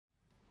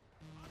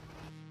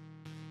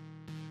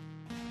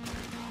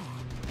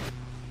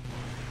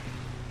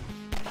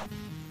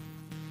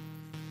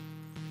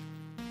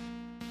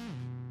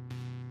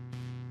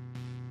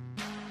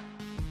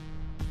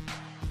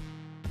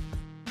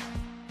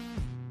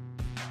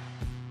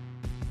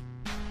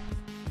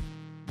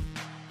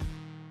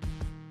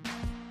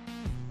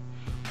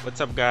What's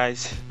up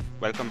guys,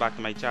 welcome back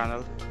to my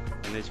channel.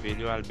 In this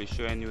video I'll be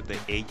showing you the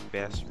 8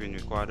 best screen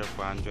recorder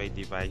for Android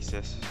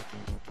devices.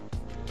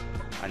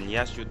 And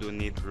yes, you do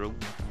need root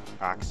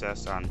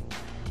access, and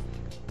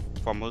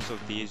for most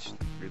of these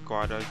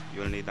recorders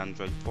you'll need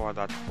Android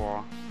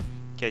 4.4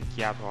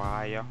 KitKat or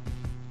higher.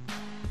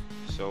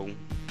 So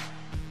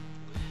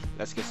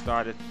let's get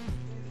started.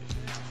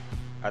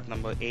 At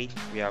number 8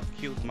 we have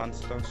Cute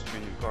Monster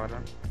screen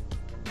recorder.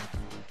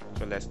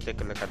 So let's take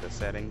a look at the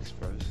settings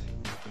first.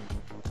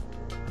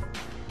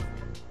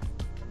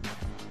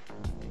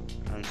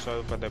 And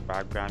sorry for the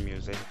background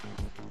music,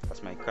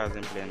 that's my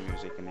cousin playing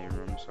music in the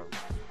room, so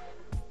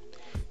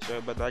sorry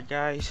about that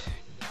guys.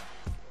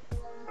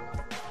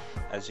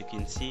 As you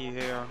can see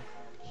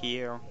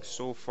here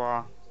so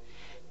far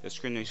the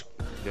screen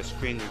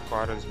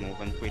recorder is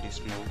moving pretty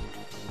smooth.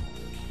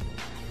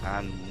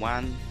 And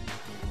one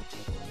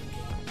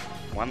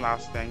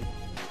last thing,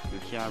 you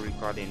can't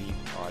record any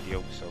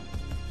audio, so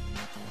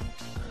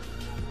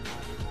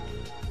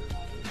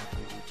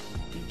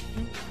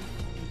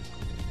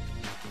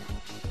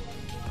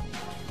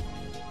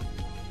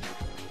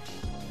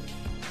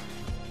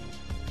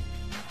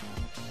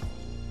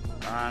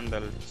and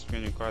the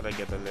screen recorder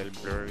get a little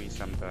blurry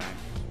sometimes.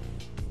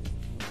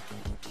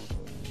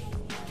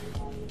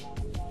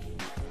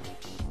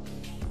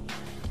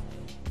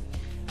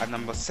 At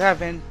number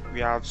 7 we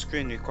have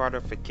screen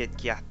recorder for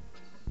KitKat.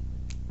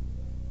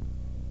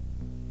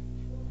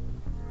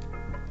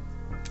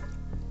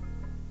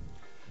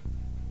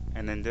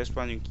 And in this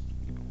one you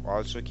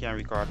also can't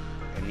record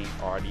any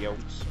audio,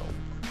 so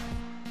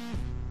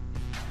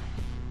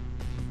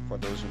for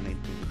those who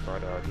need to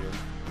record audio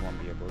you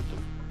won't be able to.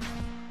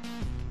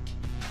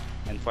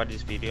 And for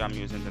this video I'm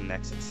using the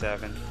Nexus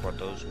 7 for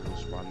those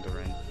who's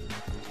wondering.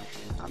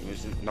 I'm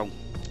using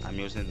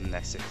the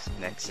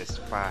Nexus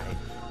 5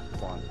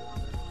 font.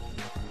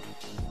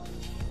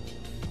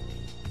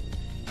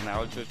 And I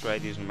also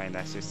tried using my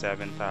Nexus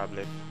 7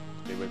 tablet.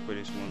 They were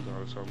pretty smooth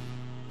also.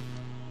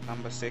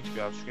 Number 6 we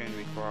have screen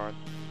record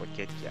for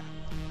KitKat.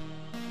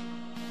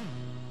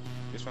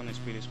 This one is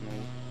pretty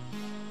smooth.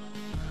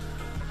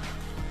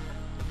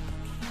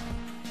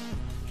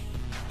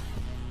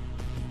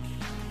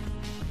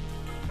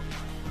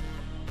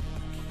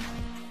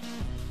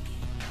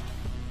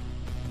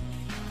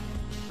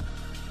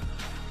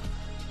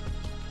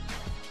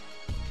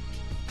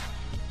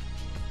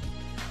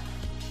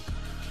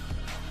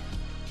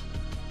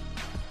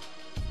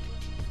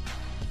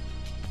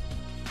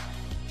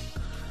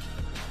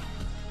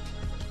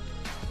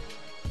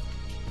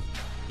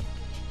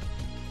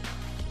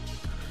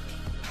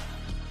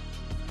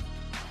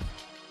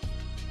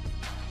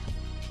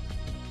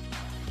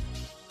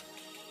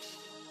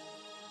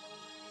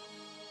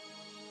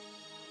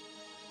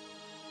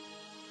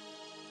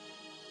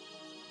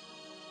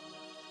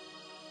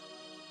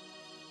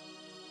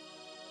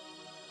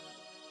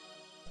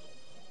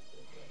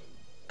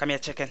 Come here,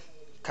 chicken.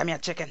 Come here,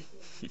 chicken.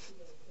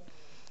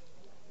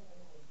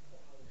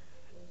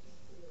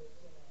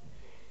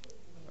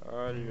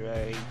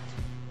 Alright.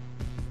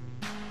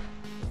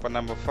 For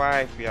number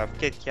 5, we have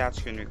KitKat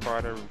screen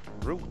recorder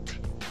root.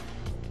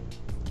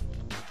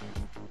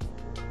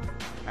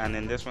 And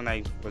in this one,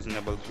 I wasn't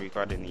able to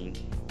record any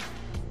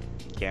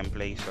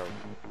gameplay, so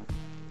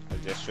I'll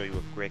just show you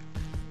a quick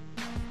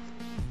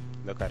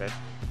look at it.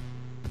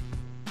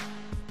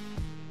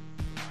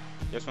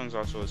 This one's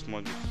also a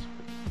smooth.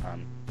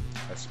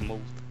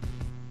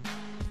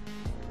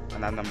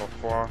 And at number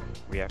 4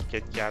 we have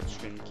KitKat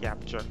screen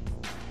capture.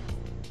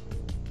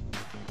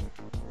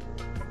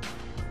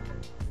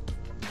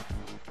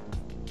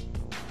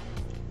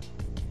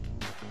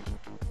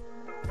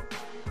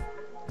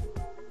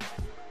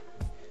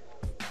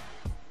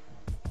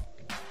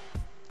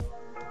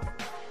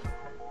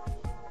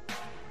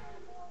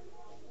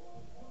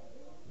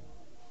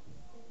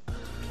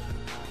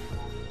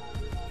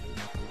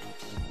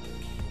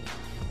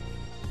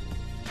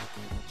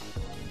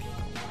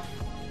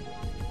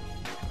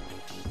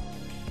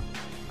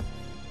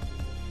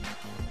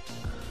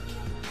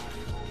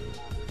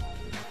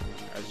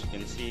 As you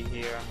can see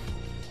here,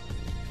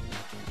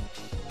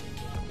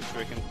 it's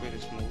working pretty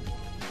smooth.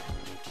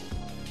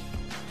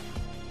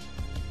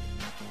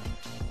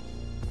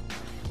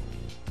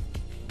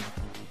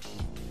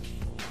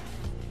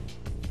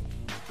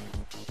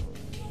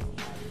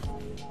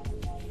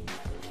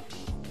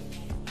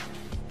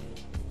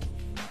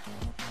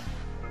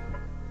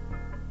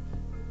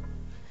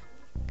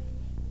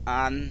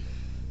 And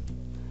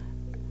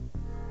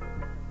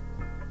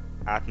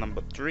at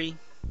number 3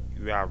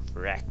 we have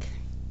Rec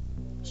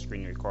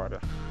screen recorder.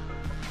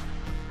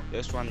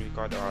 This one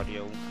record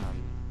audio.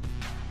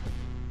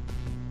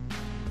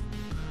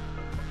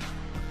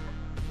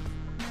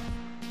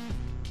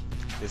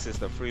 This is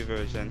the free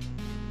version.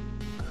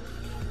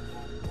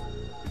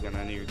 You can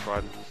only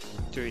record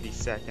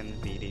 30-second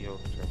video,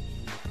 so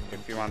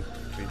if you want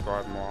to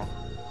record more,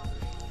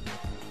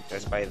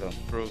 just buy the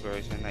pro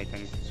version. I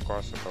think it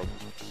costs about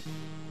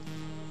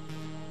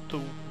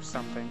 $2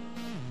 something,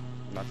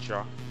 not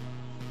sure.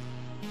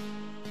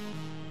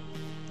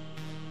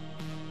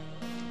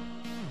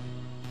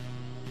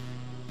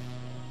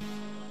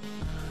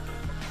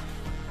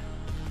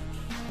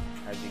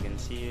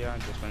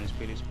 This one is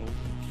pretty smooth.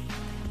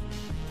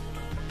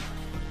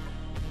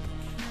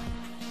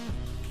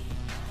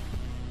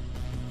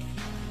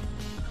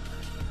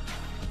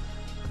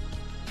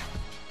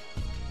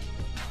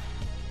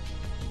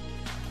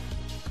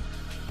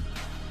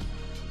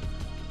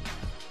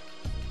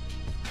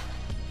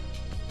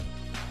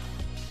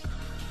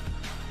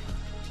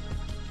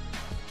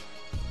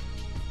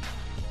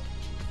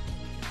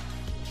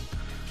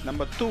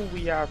 Number 2,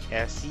 we have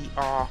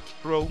SCR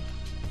Pro.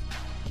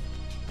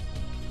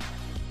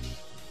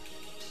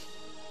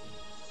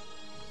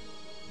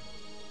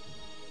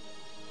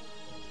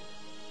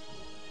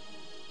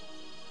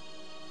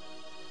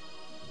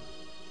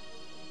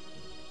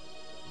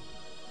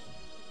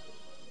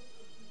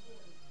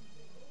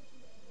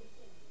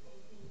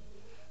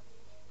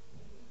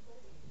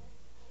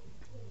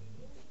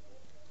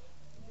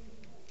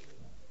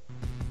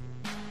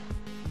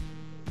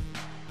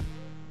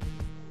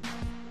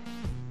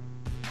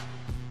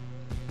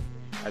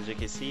 As you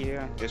can see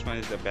here, this one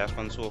is the best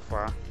one so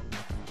far.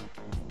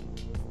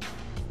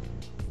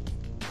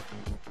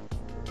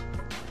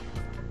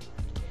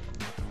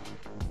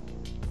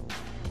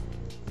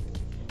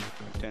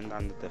 Turn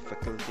down the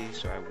difficulty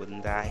so I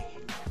wouldn't die.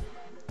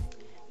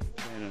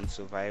 And in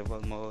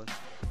survival mode.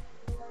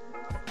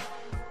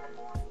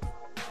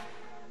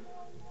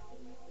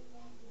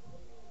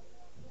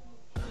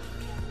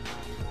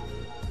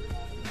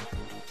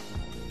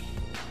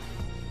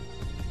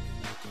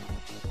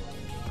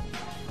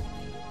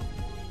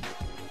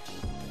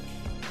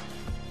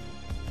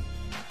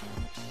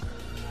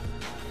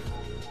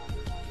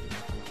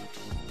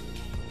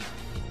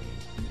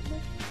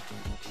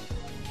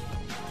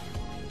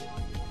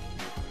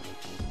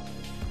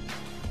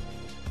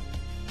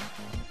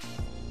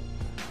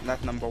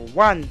 At number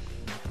 1,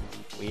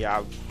 we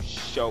have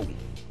Show.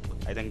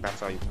 I think that's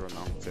how you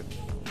pronounce it.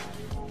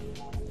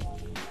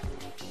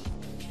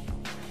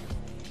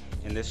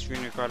 In this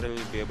screen recorder,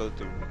 we'll be able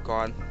to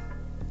record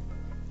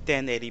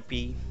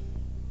 1080p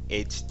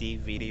HD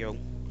video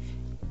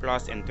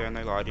plus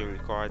internal audio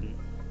recording,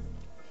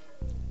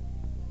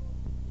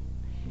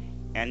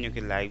 and you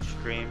can live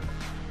stream.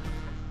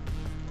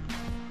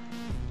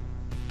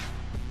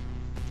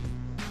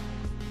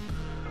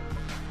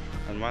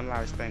 And one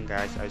last thing,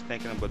 guys, I was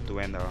thinking about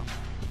doing a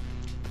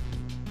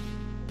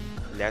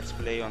let's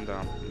play on the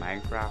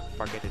Minecraft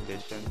Pocket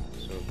Edition.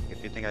 So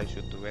if you think I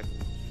should do it,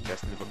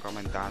 just leave a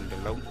comment down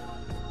below.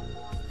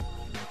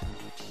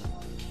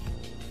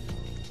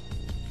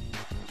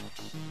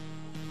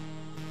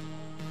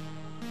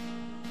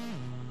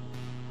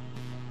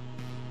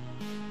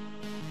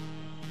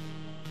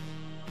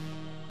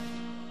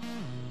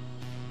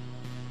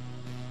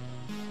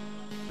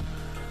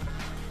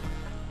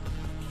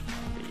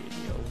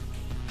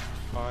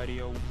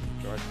 Audio,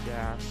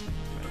 broadcast,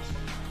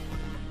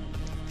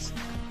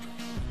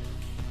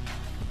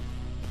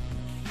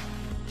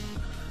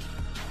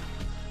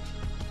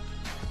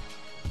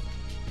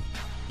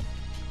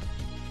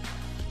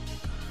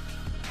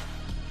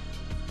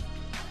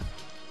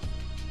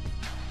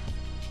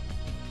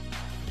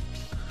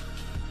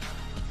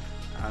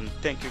 and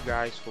thank you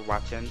guys for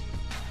watching.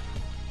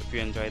 If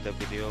you enjoyed the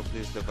video,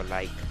 please leave a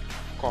like,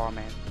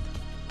 comment,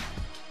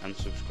 and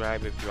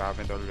subscribe if you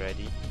haven't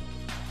already.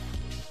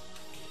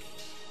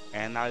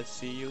 And I'll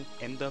see you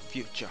in the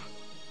future.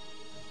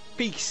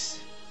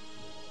 Peace.